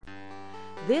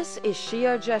This is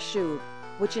Shir Jashub,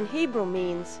 which in Hebrew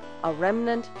means, a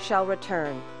remnant shall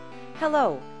return.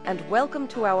 Hello, and welcome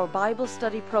to our Bible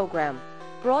study program,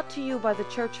 brought to you by the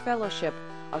Church Fellowship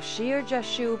of Shir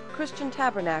Jashub Christian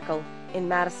Tabernacle in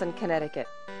Madison, Connecticut.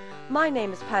 My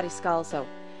name is Patty Scalzo,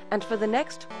 and for the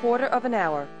next quarter of an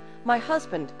hour, my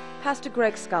husband, Pastor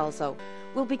Greg Scalzo,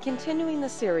 will be continuing the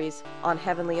series on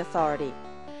heavenly authority.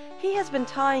 He has been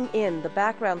tying in the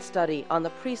background study on the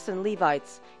priests and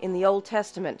Levites in the Old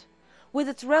Testament with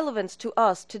its relevance to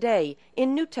us today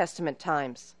in New Testament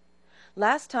times.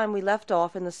 Last time we left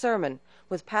off in the sermon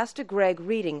with Pastor Greg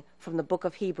reading from the book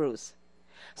of Hebrews.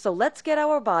 So let's get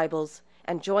our Bibles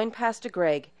and join Pastor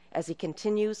Greg as he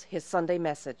continues his Sunday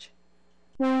message.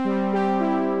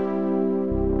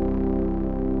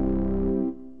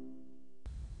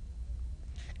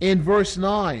 In verse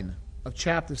 9 of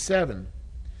chapter 7,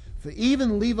 for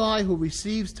even Levi who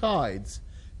receives tithes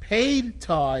paid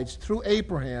tithes through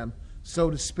Abraham,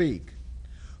 so to speak.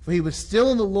 For he was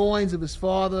still in the loins of his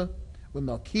father when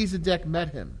Melchizedek met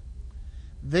him.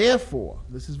 Therefore,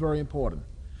 this is very important,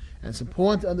 and it's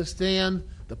important to understand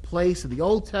the place of the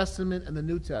Old Testament and the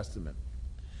New Testament.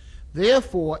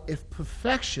 Therefore, if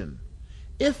perfection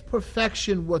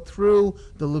were through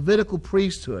the Levitical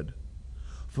priesthood,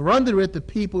 for under it the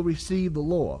people received the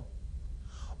law,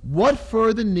 what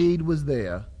further need was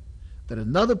there that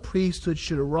another priesthood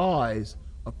should arise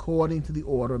according to the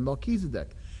order of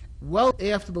Melchizedek? Well,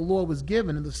 after the law was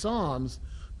given in the Psalms,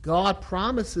 God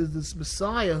promises this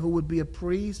Messiah who would be a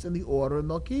priest in the order of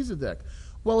Melchizedek.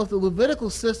 Well, if the Levitical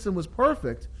system was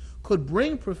perfect, could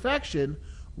bring perfection,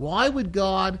 why would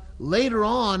God later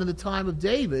on in the time of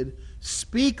David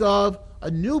speak of a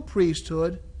new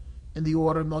priesthood in the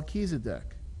order of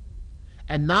Melchizedek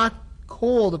and not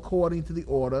called according to the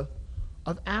order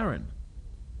of Aaron?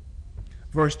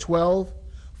 Verse 12,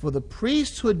 for the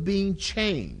priesthood being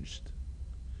changed,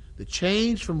 the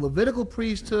change from Levitical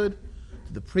priesthood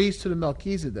to the priesthood of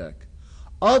Melchizedek,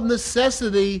 of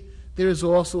necessity there is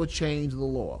also a change of the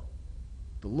law.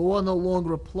 The law no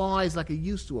longer applies like it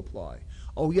used to apply.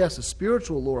 Oh yes, the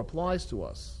spiritual law applies to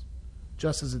us,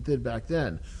 just as it did back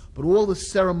then. But all the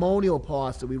ceremonial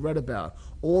parts that we read about,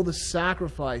 all the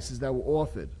sacrifices that were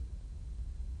offered,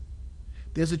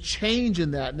 there's a change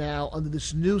in that now under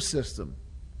this new system.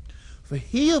 For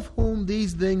he of whom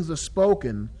these things are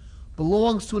spoken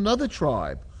belongs to another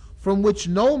tribe, from which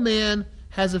no man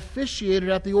has officiated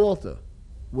at the altar.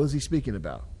 What is he speaking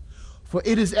about? For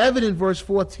it is evident, verse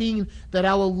 14, that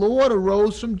our Lord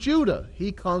arose from Judah.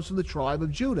 He comes from the tribe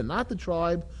of Judah, not the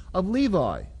tribe of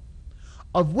Levi,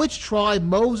 of which tribe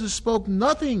Moses spoke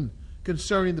nothing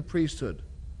concerning the priesthood.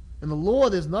 In the law,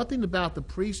 there's nothing about the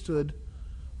priesthood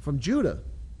from Judah.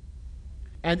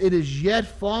 And it is yet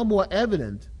far more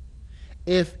evident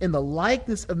if in the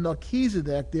likeness of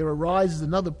Melchizedek there arises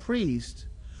another priest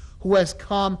who has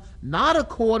come not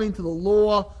according to the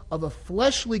law of a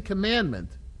fleshly commandment,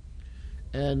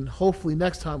 and hopefully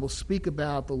next time we'll speak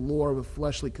about the law of a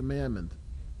fleshly commandment,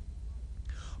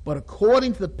 but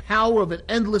according to the power of an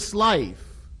endless life.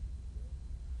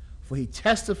 For he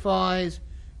testifies,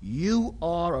 you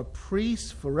are a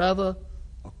priest forever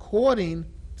according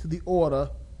to the order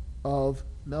of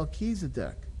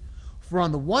Melchizedek. For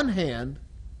on the one hand,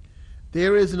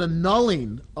 there is an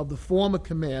annulling of the former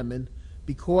commandment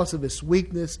because of its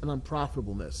weakness and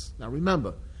unprofitableness. Now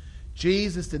remember,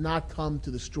 Jesus did not come to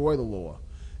destroy the law.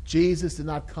 Jesus did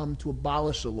not come to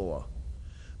abolish the law.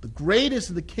 The greatest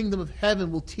in the kingdom of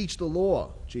heaven will teach the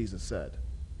law, Jesus said.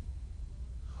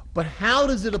 But how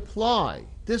does it apply?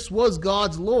 This was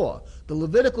God's law. The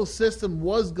Levitical system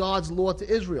was God's law to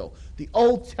Israel. The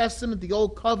Old Testament, the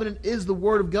Old Covenant, is the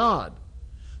Word of God,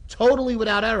 totally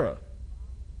without error.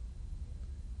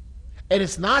 And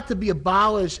it's not to be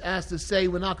abolished as to say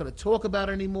we're not going to talk about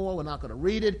it anymore, we're not going to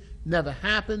read it, never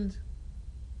happened.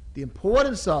 The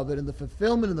importance of it and the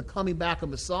fulfillment and the coming back of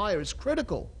Messiah is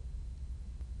critical.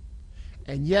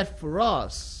 And yet for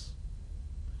us,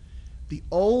 the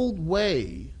old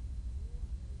way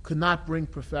could not bring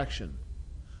perfection.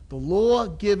 The law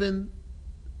given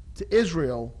to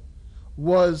Israel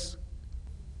was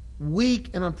weak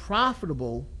and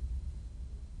unprofitable.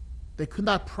 They could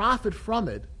not profit from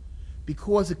it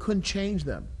because it couldn't change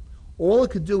them. All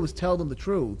it could do was tell them the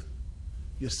truth.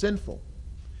 You're sinful.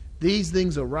 These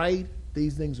things are right.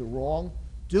 These things are wrong.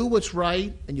 Do what's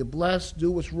right and you're blessed.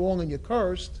 Do what's wrong and you're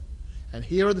cursed. And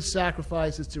here are the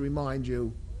sacrifices to remind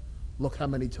you, look how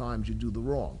many times you do the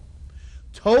wrong.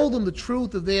 Told them the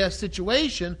truth of their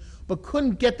situation, but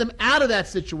couldn't get them out of that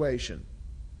situation.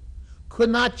 Could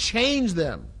not change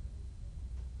them.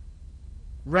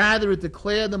 Rather, it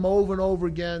declared them over and over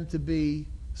again to be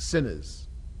sinners.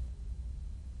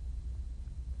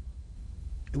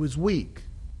 It was weak.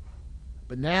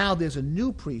 But now there's a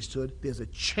new priesthood. There's a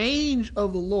change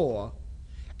of the law,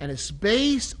 and it's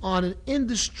based on an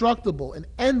indestructible and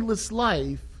endless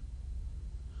life,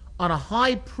 on a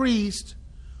high priest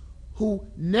who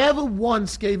never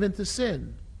once gave in to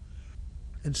sin,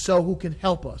 and so who can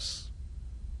help us,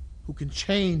 who can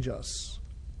change us.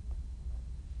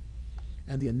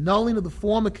 And the annulling of the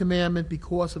former commandment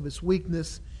because of its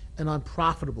weakness and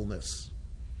unprofitableness.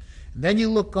 And then you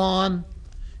look on,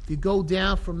 if you go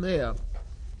down from there,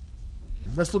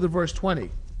 let's look at verse 20.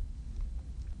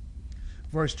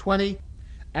 Verse 20,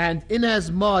 and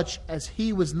inasmuch as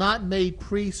he was not made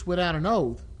priest without an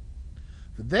oath,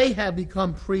 for they have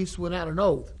become priests without an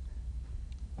oath.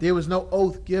 There was no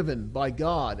oath given by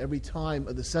God every time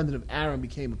a descendant of Aaron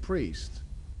became a priest.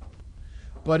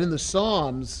 But in the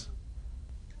Psalms,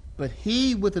 but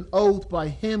he with an oath by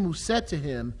him who said to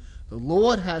him, the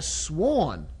Lord has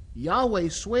sworn, Yahweh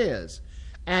swears,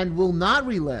 and will not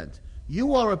relent.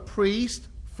 You are a priest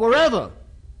forever,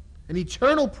 an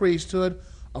eternal priesthood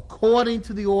according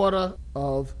to the order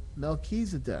of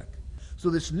Melchizedek. So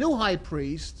this new high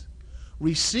priest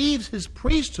receives his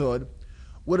priesthood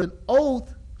with an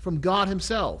oath from God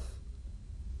himself.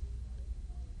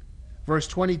 Verse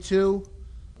 22,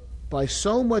 by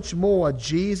so much more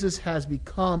Jesus has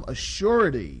become a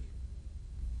surety,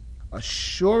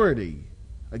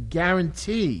 a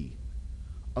guarantee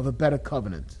of a better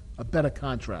covenant, a better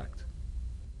contract.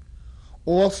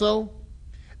 Also,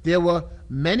 there were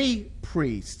many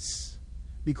priests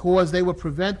because they were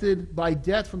prevented by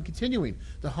death from continuing.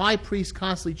 The high priest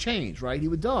constantly changed, right? He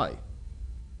would die.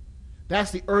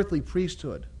 That's the earthly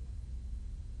priesthood.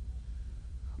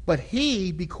 But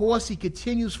he, because he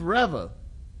continues forever,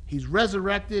 he's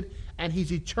resurrected and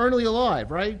he's eternally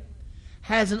alive, right?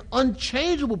 Has an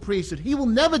unchangeable priesthood. He will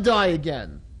never die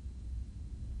again.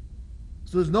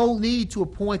 So there's no need to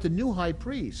appoint a new high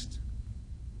priest.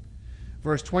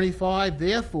 Verse 25,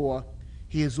 therefore,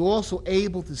 he is also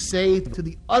able to save to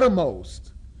the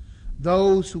uttermost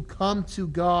those who come to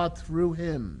God through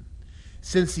him,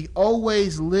 since he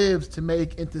always lives to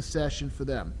make intercession for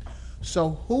them.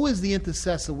 So who is the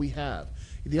intercessor we have?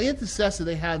 The intercessor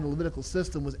they had in the Levitical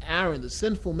system was Aaron, the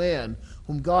sinful man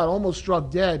whom God almost struck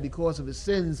dead because of his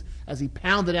sins as he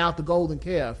pounded out the golden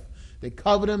calf. They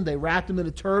covered him, they wrapped him in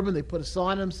a turban, they put a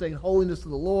sign on him saying, holiness to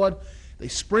the Lord. They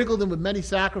sprinkled him with many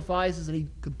sacrifices, and he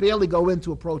could barely go in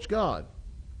to approach God.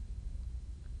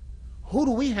 Who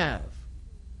do we have?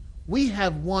 We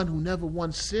have one who never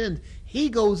once sinned. He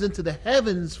goes into the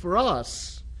heavens for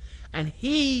us, and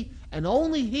he, and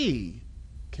only he,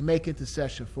 can make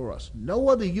intercession for us. No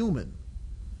other human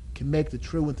can make the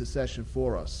true intercession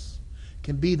for us,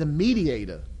 can be the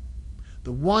mediator,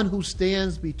 the one who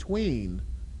stands between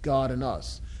God and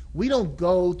us. We don't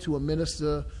go to a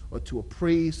minister or to a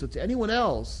priest or to anyone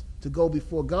else to go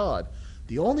before God.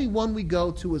 The only one we go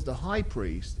to is the high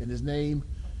priest, and his name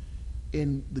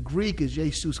in the Greek is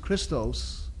Jesus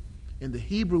Christos, in the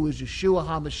Hebrew is Yeshua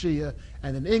HaMashiach,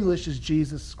 and in English is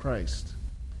Jesus Christ.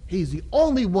 He's the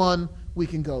only one we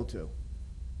can go to.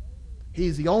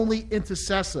 He's the only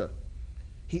intercessor.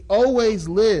 He always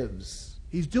lives.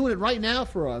 He's doing it right now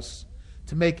for us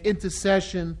to make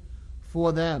intercession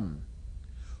for them.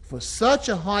 For such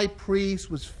a high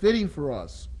priest was fitting for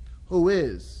us, who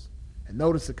is, and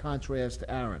notice the contrast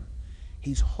to Aaron,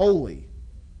 he's holy.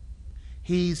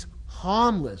 He's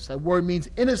harmless. That word means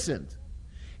innocent.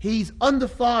 He's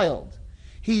undefiled.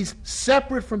 He's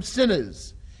separate from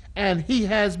sinners. And he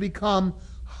has become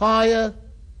higher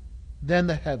than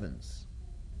the heavens.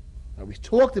 Now, we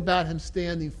talked about him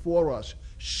standing for us,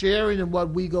 sharing in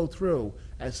what we go through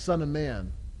as Son of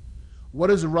Man.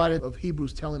 What is the writer of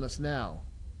Hebrews telling us now?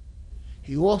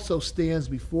 He also stands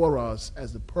before us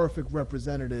as the perfect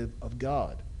representative of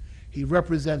God. He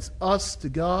represents us to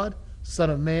God, Son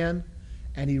of Man,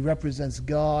 and he represents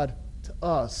God to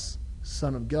us,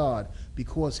 Son of God,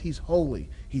 because he's holy,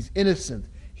 he's innocent,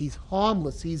 he's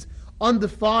harmless, he's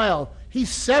undefiled, he's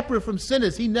separate from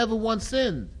sinners, he never once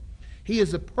sinned. He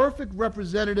is a perfect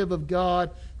representative of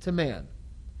God to man.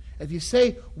 If you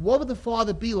say, what would the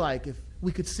Father be like if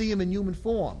we could see him in human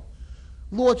form?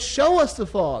 Lord, show us the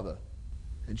Father.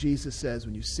 And Jesus says,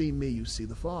 when you see me, you see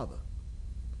the Father.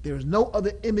 There is no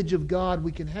other image of God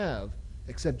we can have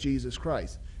except Jesus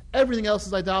Christ. Everything else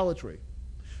is idolatry.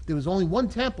 There was only one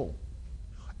temple.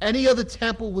 Any other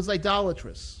temple was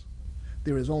idolatrous.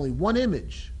 There is only one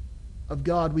image of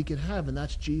God we can have, and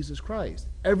that's Jesus Christ.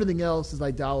 Everything else is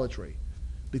idolatry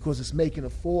because it's making a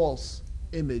false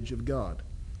image of God.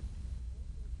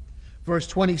 Verse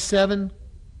 27,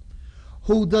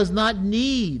 who does not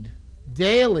need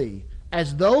daily,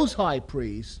 as those high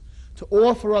priests, to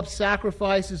offer up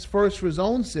sacrifices first for his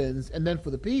own sins and then for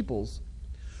the people's.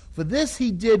 For this he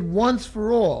did once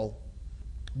for all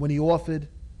when he offered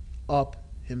up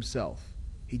himself.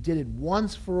 He did it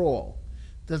once for all.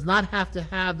 Does not have to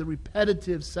have the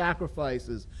repetitive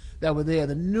sacrifices that were there,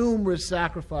 the numerous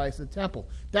sacrifices in the temple.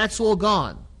 That's all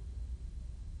gone.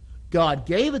 God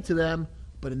gave it to them,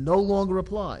 but it no longer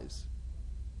applies.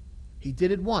 He did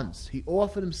it once. He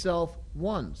offered himself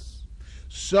once.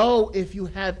 So if you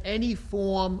have any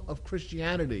form of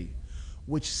Christianity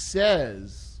which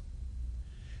says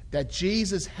that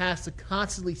Jesus has to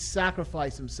constantly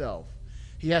sacrifice himself,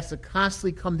 he has to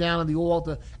constantly come down on the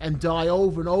altar and die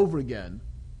over and over again,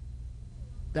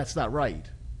 that's not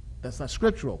right. That's not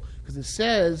scriptural. Because it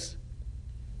says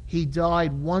he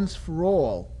died once for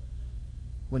all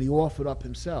when he offered up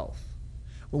himself.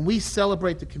 When we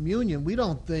celebrate the communion, we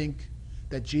don't think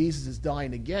that Jesus is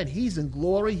dying again. He's in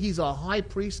glory. He's our high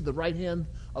priest at the right hand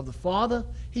of the Father.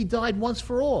 He died once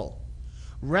for all.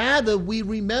 Rather, we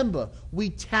remember, we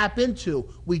tap into,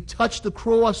 we touch the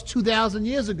cross 2,000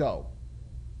 years ago.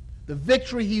 The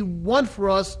victory he won for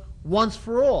us once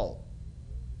for all.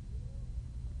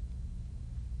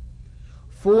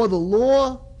 For the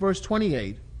law, verse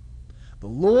 28, the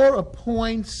law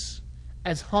appoints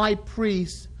as high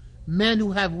priests men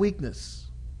who have weakness.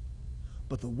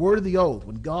 But the word of the oath,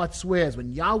 when God swears,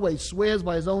 when Yahweh swears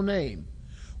by his own name,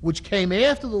 which came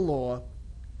after the law,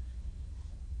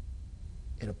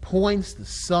 it appoints the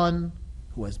Son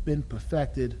who has been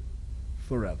perfected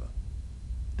forever.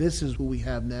 This is who we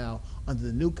have now under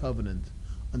the new covenant,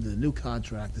 under the new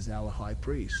contract as our high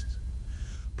priest.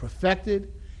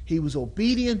 Perfected, he was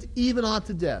obedient even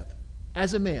unto death,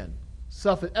 as a man,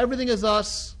 suffered everything as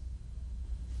us,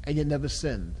 and yet never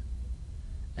sinned.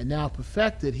 And now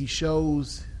perfected, he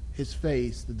shows his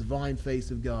face, the divine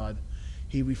face of God.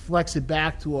 He reflects it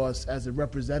back to us as a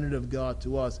representative of God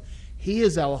to us. He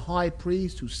is our high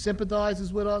priest who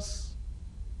sympathizes with us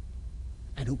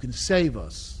and who can save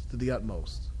us to the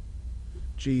utmost.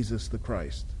 Jesus the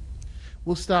Christ.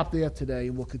 We'll stop there today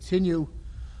and we'll continue,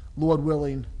 Lord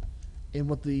willing, in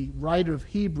what the writer of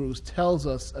Hebrews tells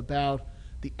us about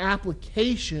the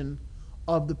application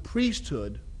of the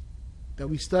priesthood that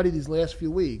we studied these last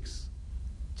few weeks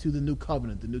to the new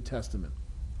covenant, the New Testament.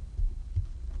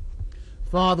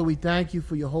 Father, we thank you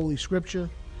for your holy scripture.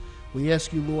 We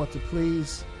ask you, Lord, to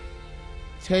please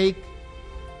take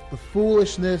the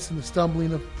foolishness and the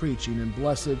stumbling of preaching and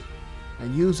bless it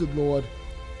and use it, Lord,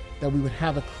 that we would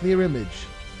have a clear image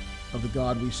of the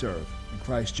God we serve. In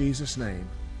Christ Jesus' name,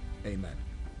 amen.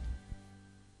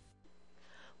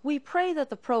 We pray that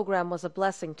the program was a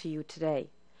blessing to you today.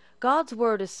 God's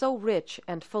Word is so rich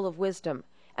and full of wisdom,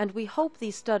 and we hope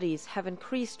these studies have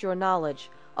increased your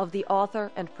knowledge of the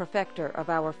author and perfecter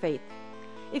of our faith.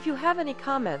 If you have any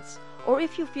comments, or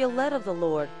if you feel led of the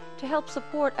Lord to help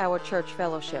support our church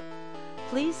fellowship,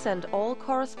 please send all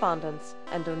correspondence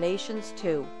and donations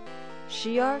to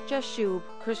Shear Jashub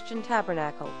Christian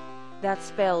Tabernacle. That's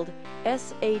spelled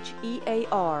SHEAR-JASHUB.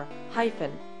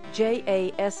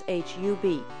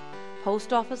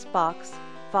 Post Office Box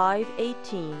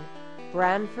 518,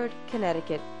 Branford,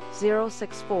 Connecticut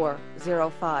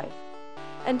 06405.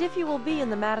 And if you will be in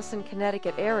the Madison,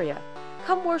 Connecticut area,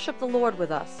 come worship the Lord with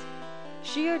us.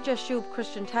 Shear Jashub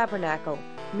Christian Tabernacle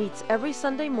meets every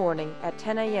Sunday morning at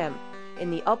 10 a.m.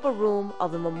 in the upper room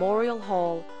of the Memorial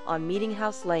Hall on Meeting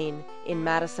House Lane in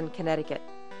Madison, Connecticut.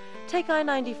 Take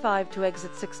I-95 to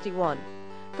exit 61.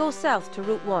 Go south to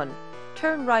Route 1.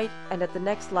 Turn right, and at the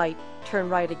next light, turn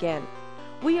right again.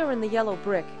 We are in the yellow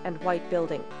brick and white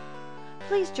building.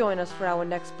 Please join us for our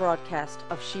next broadcast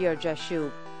of Shear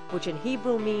Jashub, which in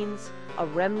Hebrew means, a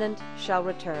remnant shall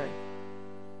return.